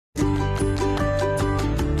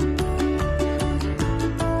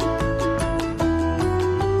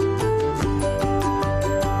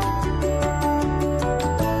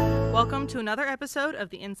another episode of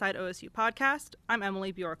the Inside OSU podcast. I'm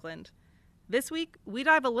Emily Bjorklund. This week, we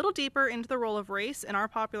dive a little deeper into the role of race in our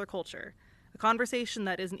popular culture, a conversation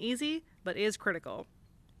that isn't easy, but is critical.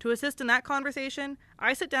 To assist in that conversation,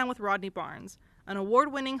 I sit down with Rodney Barnes, an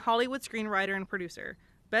award-winning Hollywood screenwriter and producer,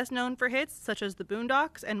 best known for hits such as The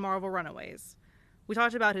Boondocks and Marvel Runaways. We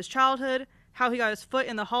talked about his childhood, how he got his foot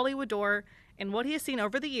in the Hollywood door, and what he has seen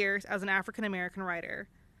over the years as an African-American writer.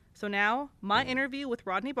 So now, my interview with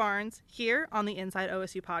Rodney Barnes here on the Inside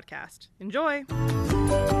OSU podcast. Enjoy!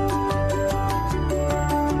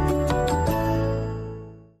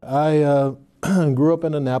 I grew up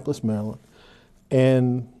in Annapolis, Maryland,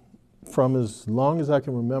 and from as long as I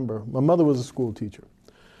can remember, my mother was a school teacher,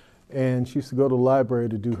 and she used to go to the library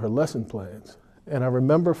to do her lesson plans. And I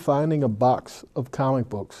remember finding a box of comic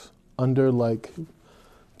books under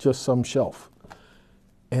just some shelf,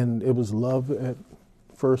 and it was Love at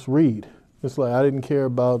First Read. It's like I didn't care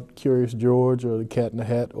about Curious George or The Cat in the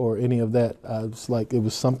Hat or any of that. I was like, it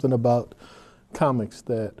was something about comics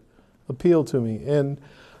that appealed to me. And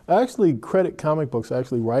I actually credit comic books, I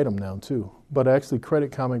actually write them now too, but I actually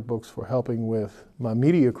credit comic books for helping with my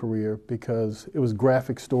media career because it was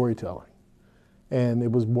graphic storytelling. And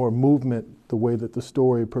it was more movement the way that the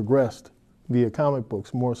story progressed via comic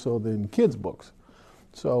books, more so than kids' books.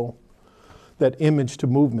 So that image to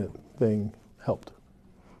movement thing helped.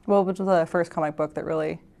 What was the first comic book that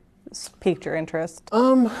really piqued your interest?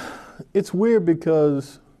 It's weird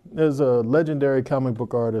because there's a legendary comic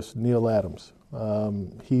book artist, Neil Adams.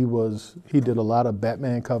 He did a lot of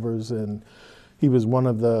Batman covers, and he was one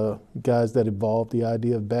of the guys that evolved the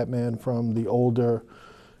idea of Batman from the older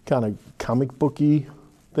kind of comic booky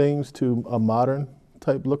things to a modern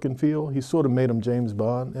type look and feel. He sort of made him James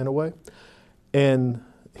Bond in a way. And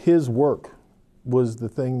his work was the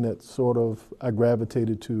thing that sort of I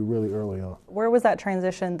gravitated to really early on. Where was that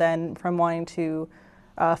transition then from wanting to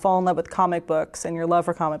fall in love with comic books and your love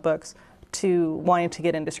for comic books to wanting to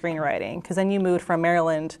get into screenwriting? Because then you moved from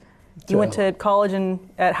Maryland, you went to college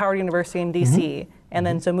at Howard University in D.C., and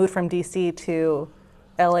then so moved from D.C. to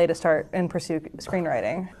L.A. to start and pursue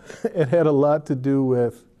screenwriting. It had a lot to do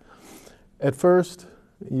with, at first,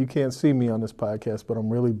 you can't see me on this podcast, but I'm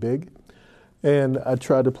really big, and I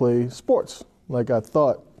tried to play sports. Like I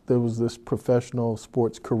thought there was this professional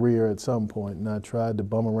sports career at some point, and I tried to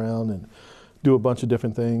bum around and do a bunch of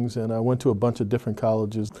different things, and I went to a bunch of different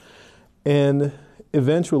colleges. And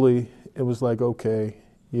eventually it was like, okay,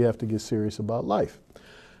 you have to get serious about life.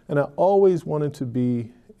 And I always wanted to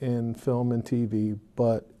be in film and TV,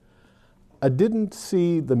 but I didn't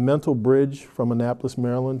see the mental bridge from Annapolis,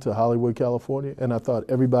 Maryland to Hollywood, California, and I thought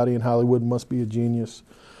everybody in Hollywood must be a genius.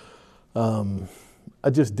 I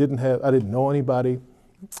didn't know anybody.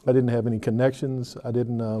 I didn't have any connections.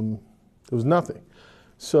 There was nothing.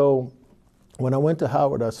 So when I went to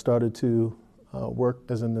Howard, I started to work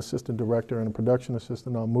as an assistant director and a production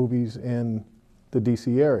assistant on movies in the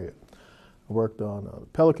DC area. I worked on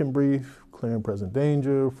Pelican Brief, Clear and Present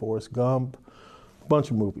Danger, Forrest Gump, a bunch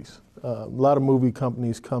of movies. A lot of movie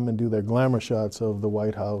companies come and do their glamour shots of the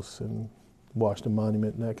White House and Washington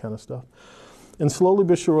Monument and that kind of stuff. And slowly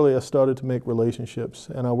but surely, I started to make relationships,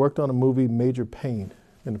 and I worked on a movie, Major Payne,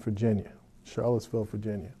 in Virginia, Charlottesville,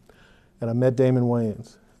 Virginia. And I met Damon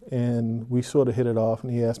Wayans, and we sort of hit it off,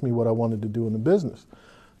 and he asked me what I wanted to do in the business. I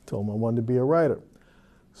told him I wanted to be a writer.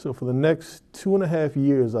 So for the next 2.5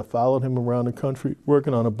 years, I followed him around the country,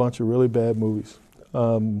 working on a bunch of really bad movies.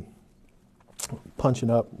 Punching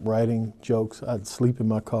up, writing jokes. I'd sleep in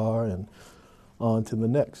my car and on to the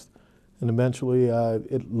next. And eventually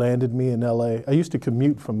it landed me in L.A. I used to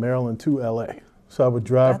commute from Maryland to L.A., so I would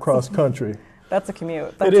drive cross country. That's a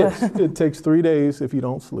commute. It takes 3 days if you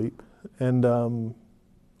don't sleep. And I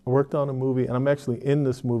worked on a movie, and I'm actually in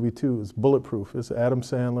this movie too. It's Bulletproof. It's Adam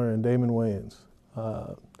Sandler and Damon Wayans.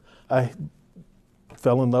 I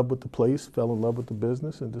fell in love with the place, fell in love with the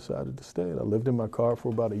business, and decided to stay. I lived in my car for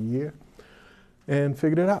about a year and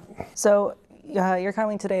figured it out. So you're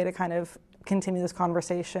coming today to kind of continue this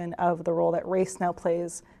conversation of the role that race now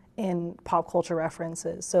plays in pop culture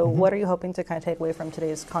references. So what are you hoping to kind of take away from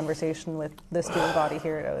today's conversation with the student body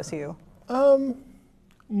here at OSU?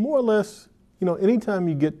 More or less, anytime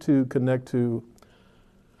you get to connect to,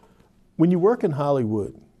 when you work in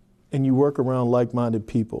Hollywood and you work around like-minded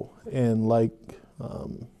people and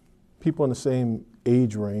people in the same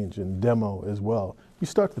age range and demo as well, you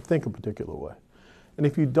start to think a particular way. And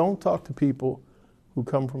if you don't talk to people who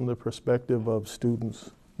come from the perspective of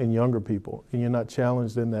students and younger people, and you're not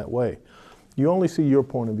challenged in that way, you only see your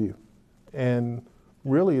point of view. And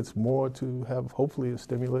really it's more to have hopefully a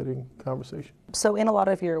stimulating conversation. So in a lot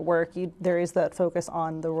of your work, there is that focus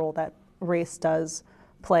on the role that race does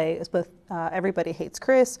play is with Everybody Hates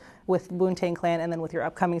Chris, with Wu-Tang Clan, and then with your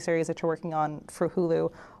upcoming series that you're working on for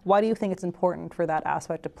Hulu. Why do you think it's important for that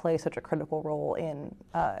aspect to play such a critical role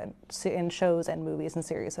in shows and movies and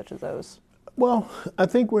series such as those? Well, I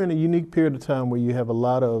think we're in a unique period of time where you have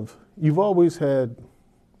you've always had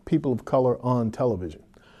people of color on television,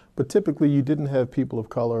 but typically you didn't have people of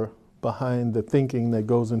color behind the thinking that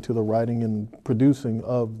goes into the writing and producing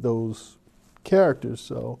of those characters.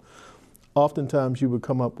 So oftentimes you would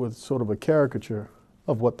come up with sort of a caricature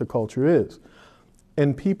of what the culture is.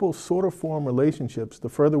 And people sort of form relationships the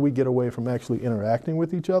further we get away from actually interacting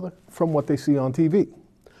with each other from what they see on TV.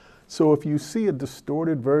 So if you see a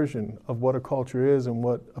distorted version of what a culture is and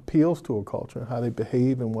what appeals to a culture, how they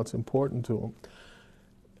behave and what's important to them,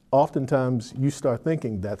 oftentimes you start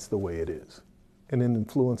thinking that's the way it is. And it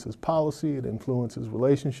influences policy, it influences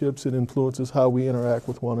relationships, it influences how we interact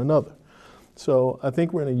with one another. So I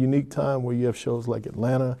think we're in a unique time where you have shows like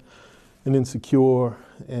Atlanta and Insecure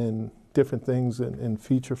and different things in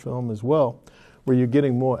feature film as well, where you're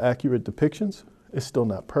getting more accurate depictions. It's still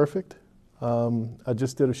not perfect. I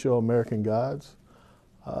just did a show, American Gods,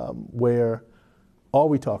 where all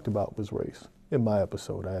we talked about was race. In my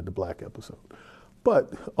episode, I had the black episode.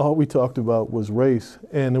 But all we talked about was race,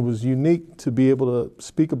 and it was unique to be able to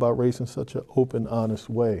speak about race in such an open, honest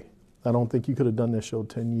way. I don't think you could have done this show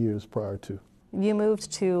 10 years prior to. You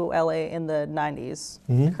moved to LA in the 90s,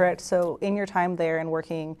 correct? So in your time there and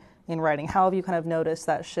working in writing, how have you kind of noticed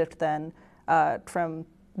that shift then from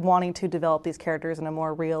wanting to develop these characters in a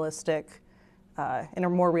more realistic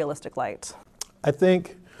light? I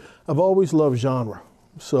think I've always loved genre.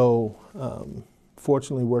 So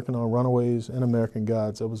fortunately working on Runaways and American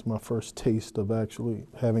Gods, that was my first taste of actually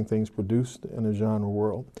having things produced in a genre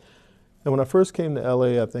world. And when I first came to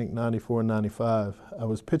LA, I think 94, 95, I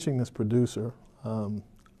was pitching this producer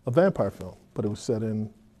a vampire film, but it was set in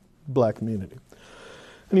black community.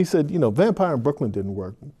 And he said, Vampire in Brooklyn didn't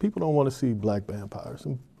work. People don't want to see black vampires.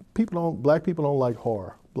 And black people don't like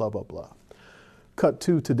horror, blah, blah, blah. Cut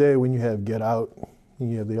to today when you have Get Out,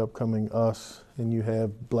 and you have the upcoming Us, and you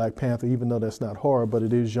have Black Panther, even though that's not horror, but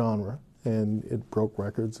it is genre, and it broke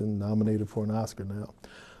records and nominated for an Oscar now,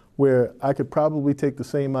 where I could probably take the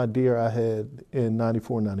same idea I had in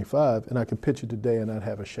 94, 95, and I could pitch it today and I'd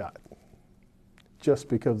have a shot. Just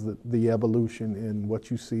because the evolution in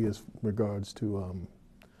what you see as regards to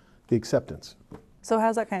the acceptance. So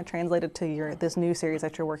how's that kind of translated to this new series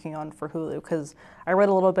that you're working on for Hulu? Because I read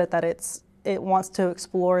a little bit that it wants to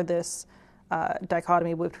explore this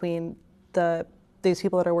dichotomy between these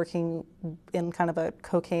people that are working in kind of a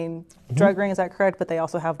cocaine drug ring, is that correct? But they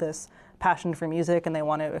also have this passion for music and they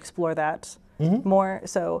want to explore that more.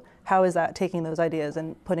 So how is that taking those ideas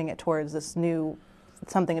and putting it towards this new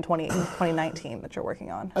something in 2019 that you're working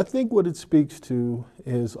on? I think what it speaks to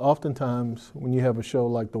is oftentimes when you have a show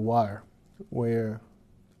like The Wire, where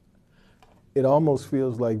it almost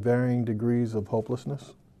feels like varying degrees of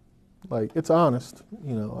hopelessness. Like, it's honest.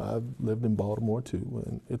 I've lived in Baltimore too,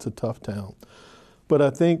 and it's a tough town. But I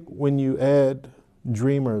think when you add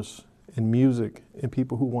dreamers and music and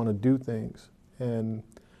people who want to do things, and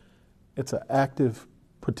it's an active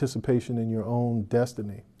participation in your own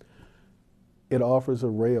destiny, it offers a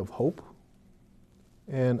ray of hope.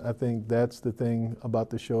 And I think that's the thing about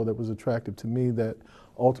the show that was attractive to me, that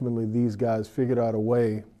ultimately these guys figured out a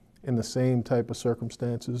way in the same type of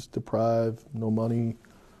circumstances, deprived, no money,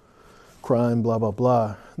 crime, blah, blah,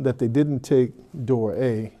 blah, that they didn't take door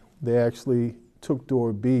A, they actually took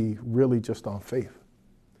door B really just on faith.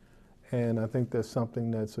 And I think that's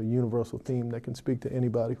something that's a universal theme that can speak to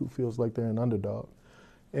anybody who feels like they're an underdog.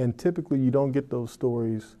 And typically you don't get those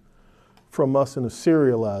stories from us in a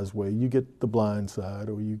serialized way. You get The Blind Side,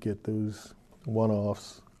 or you get those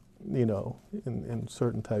one-offs, in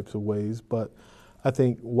certain types of ways. But I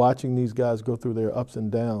think watching these guys go through their ups and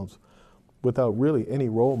downs without really any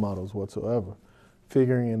role models whatsoever,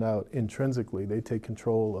 figuring it out intrinsically, they take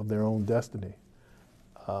control of their own destiny.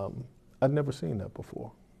 I'd never seen that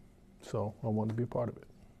before, so I wanted to be a part of it.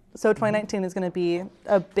 So 2019 is going to be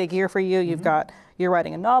a big year for you. You're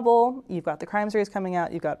writing a novel, you've got the crime series coming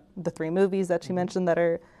out, you've got the 3 movies that you mentioned that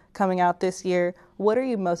are coming out this year. What are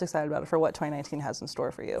you most excited about for what 2019 has in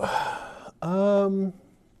store for you? I've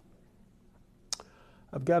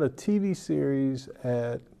got a TV series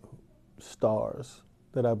at Stars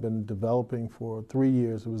that I've been developing for 3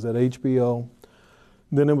 years. It was at HBO,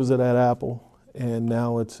 then it was at Apple, and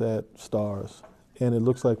now it's at Stars. And it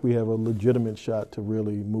looks like we have a legitimate shot to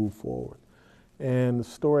really move forward. And the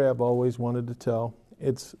story I've always wanted to tell,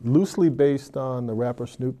 it's loosely based on the rapper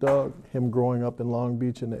Snoop Dogg, him growing up in Long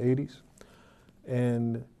Beach in the 80s.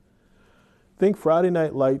 And think Friday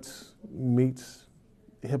Night Lights meets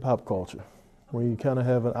hip-hop culture, where you kind of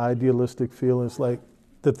have an idealistic feel. It's like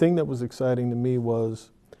the thing that was exciting to me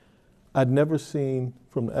was I'd never seen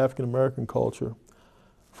from the African-American culture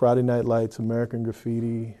Friday Night Lights, American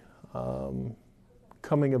Graffiti,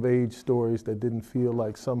 coming-of-age stories that didn't feel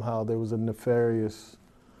like somehow there was a nefarious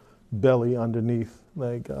belly underneath.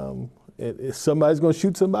 Like, somebody's going to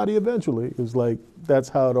shoot somebody eventually. It's like, that's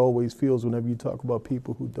how it always feels whenever you talk about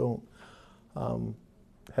people who don't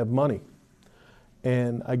have money.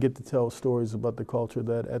 And I get to tell stories about the culture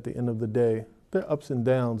that at the end of the day, there are ups and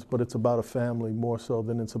downs, but it's about a family more so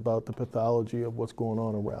than it's about the pathology of what's going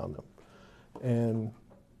on around them. And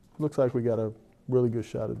looks like we got a really good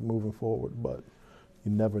shot at moving forward, but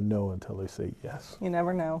you never know until they say yes. You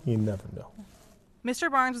never know. You never know.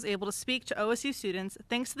 Mr. Barnes was able to speak to OSU students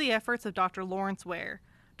thanks to the efforts of Dr. Lawrence Ware.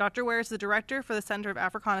 Dr. Ware is the director for the Center of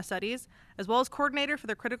Africana Studies, as well as coordinator for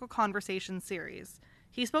the Critical Conversations series.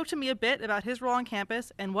 He spoke to me a bit about his role on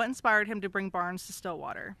campus and what inspired him to bring Barnes to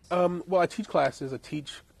Stillwater. Well, I teach classes. I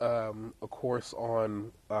teach a course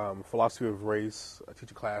on philosophy of race. I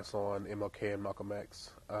teach a class on MLK and Malcolm X.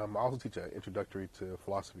 I also teach an introductory to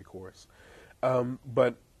philosophy course.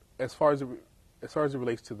 But as far as it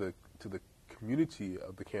relates to the community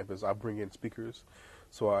of the campus, I bring in speakers.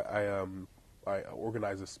 So I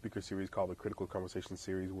organize a speaker series called the Critical Conversation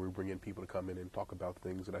series, where we bring in people to come in and talk about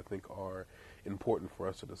things that I think are important for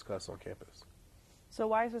us to discuss on campus. So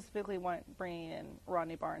why specifically bringing in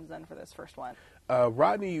Rodney Barnes then for this first one?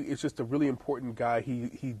 Rodney is just a really important guy.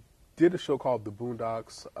 He did a show called The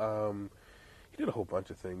Boondocks. He did a whole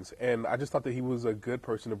bunch of things, and I just thought that he was a good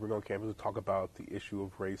person to bring on campus to talk about the issue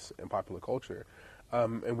of race and popular culture.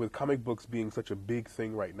 And with comic books being such a big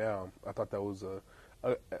thing right now, I thought that was a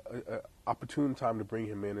opportune time to bring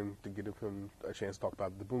him in and to give him a chance to talk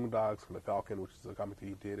about The Boondocks and The Falcon, which is a comic that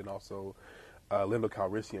he did, and also Lando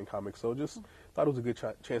Calrissian comics. So just thought it was a good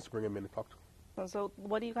chance to bring him in and talk to him. So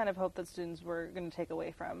what do you kind of hope that students were going to take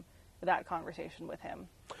away from that conversation with him?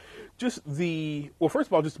 Just first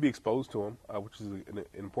of all, just to be exposed to him, which is an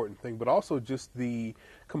important thing, but also just the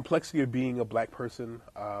complexity of being a black person,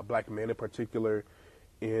 black man in particular,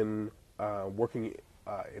 in working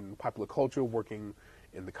in popular culture, working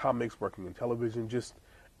in the comics, working in television, just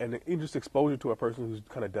exposure to a person who's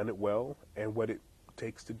kind of done it well and what it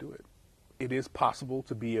takes to do it. It is possible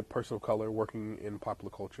to be a person of color working in popular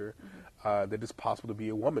culture. That it's possible to be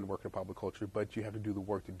a woman working in popular culture, but you have to do the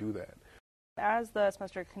work to do that. As the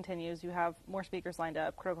semester continues, you have more speakers lined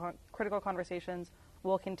up. Critical Conversations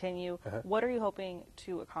will continue. What are you hoping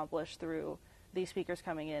to accomplish through these speakers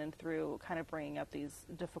coming in and through kind of bringing up these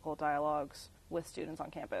difficult dialogues with students on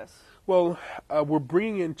campus? Well, we're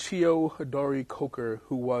bringing in Chio Hodori Coker,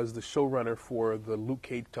 who was the showrunner for the Luke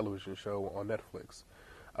Cage television show on Netflix.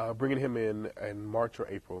 Bringing him in March or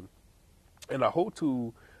April. And I hope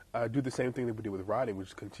to do the same thing that we did with Rodney, which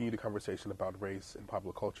is continue the conversation about race and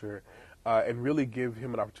popular culture, and really give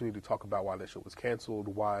him an opportunity to talk about why that show was canceled,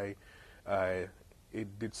 why it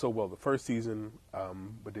did so well the first season,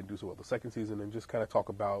 but didn't do so well the second season, and just kind of talk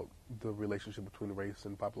about the relationship between race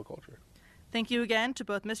and popular culture. Thank you again to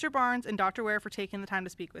both Mr. Barnes and Dr. Ware for taking the time to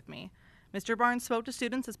speak with me. Mr. Barnes spoke to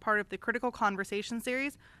students as part of the Critical Conversation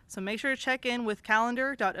series, so make sure to check in with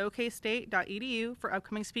calendar.okstate.edu for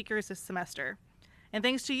upcoming speakers this semester. And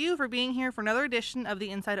thanks to you for being here for another edition of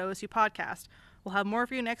the Inside OSU podcast. We'll have more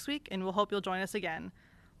for you next week, and we'll hope you'll join us again.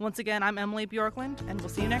 Once again, I'm Emily Bjorklund, and we'll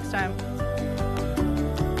see you next time.